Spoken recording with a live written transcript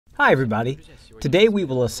Hi everybody! Today we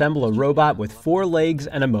will assemble a robot with 4 legs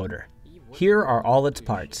and a motor. Here are all its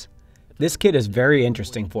parts. This kit is very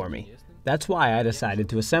interesting for me. That's why I decided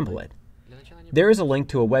to assemble it. There is a link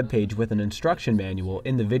to a webpage with an instruction manual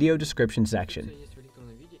in the video description section.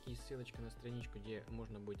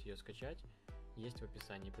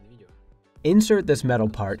 Insert this metal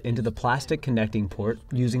part into the plastic connecting port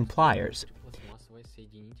using pliers.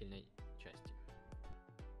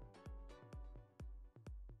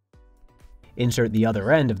 Insert the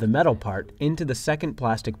other end of the metal part into the second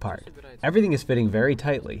plastic part. Everything is fitting very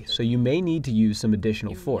tightly, so you may need to use some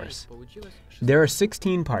additional force. There are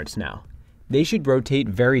 16 parts now. They should rotate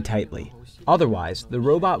very tightly, otherwise the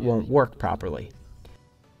robot won't work properly.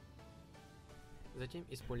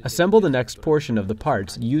 Assemble the next portion of the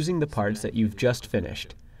parts using the parts that you've just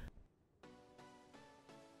finished.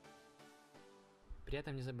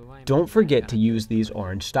 Don't forget to use these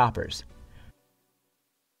orange stoppers.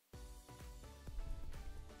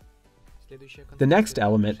 The next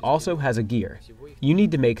element also has a gear. You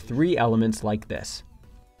need to make 3 elements like this.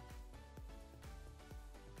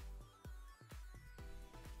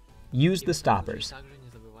 Use the stoppers.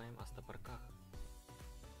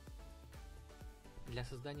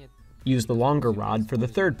 Use the longer rod for the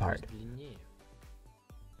third part.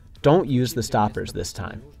 Don't use the stoppers this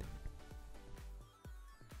time.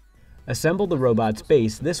 Assemble the robot's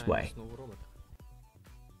base this way.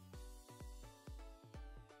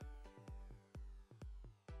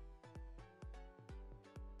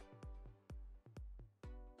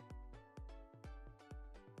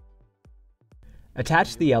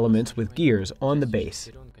 Attach the elements with gears on the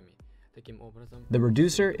base. The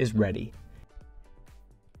reducer is ready.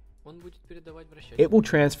 It will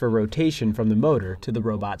transfer rotation from the motor to the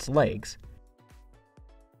robot's legs.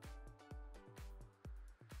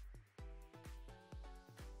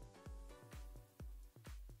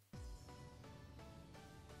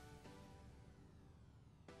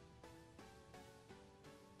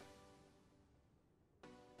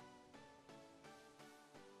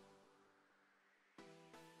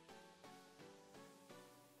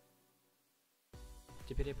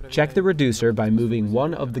 Check the reducer by moving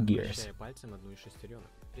one of the gears.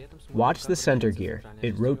 Watch the center gear.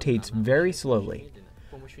 It rotates very slowly.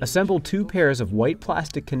 Assemble 2 pairs of white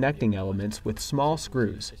plastic connecting elements with small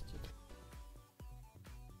screws.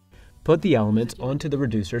 Put the elements onto the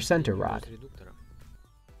reducer center rod.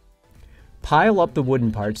 Pile up the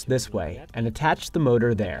wooden parts this way and attach the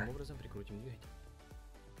motor there.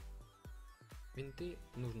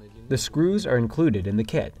 The screws are included in the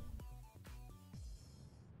kit.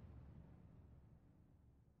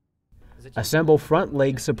 Assemble front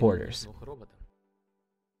leg supporters.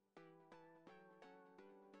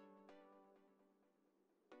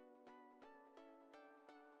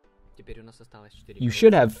 You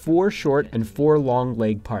should have 4 short and 4 long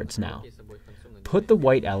leg parts now. Put the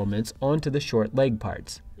white elements onto the short leg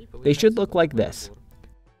parts. They should look like this.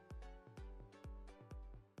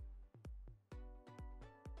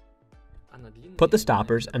 Put the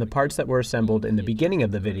stoppers and the parts that were assembled in the beginning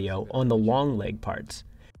of the video on the long leg parts.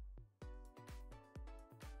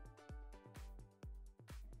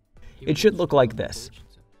 It should look like this.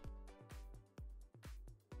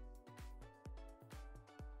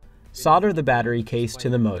 Solder the battery case to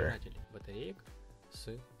the motor.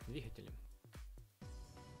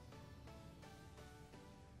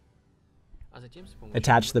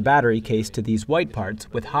 Attach the battery case to these white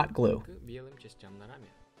parts with hot glue.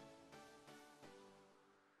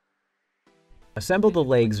 Assemble the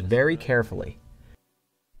legs very carefully.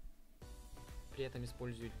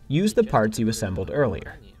 Use the parts you assembled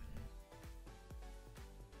earlier.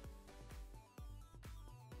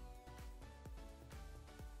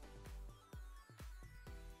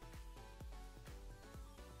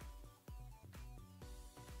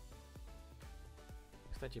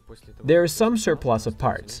 There is some surplus of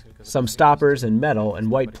parts. Some stoppers and metal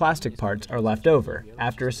and white plastic parts are left over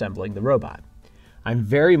after assembling the robot. I'm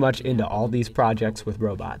very much into all these projects with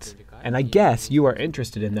robots, and I guess you are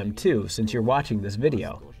interested in them too since you're watching this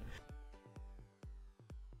video.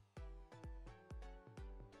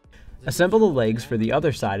 Assemble the legs for the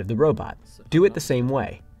other side of the robot. Do it the same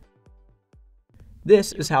way.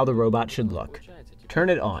 This is how the robot should look. Turn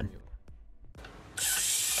it on.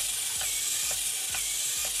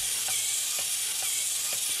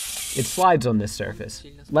 It slides on this surface.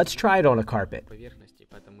 Let's try it on a carpet.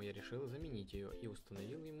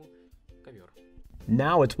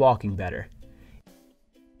 Now it's walking better.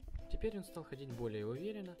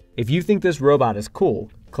 If you think this robot is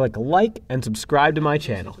cool, click like and subscribe to my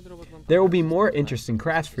channel. There will be more interesting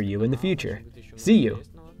crafts for you in the future. See you.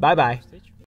 Bye-bye.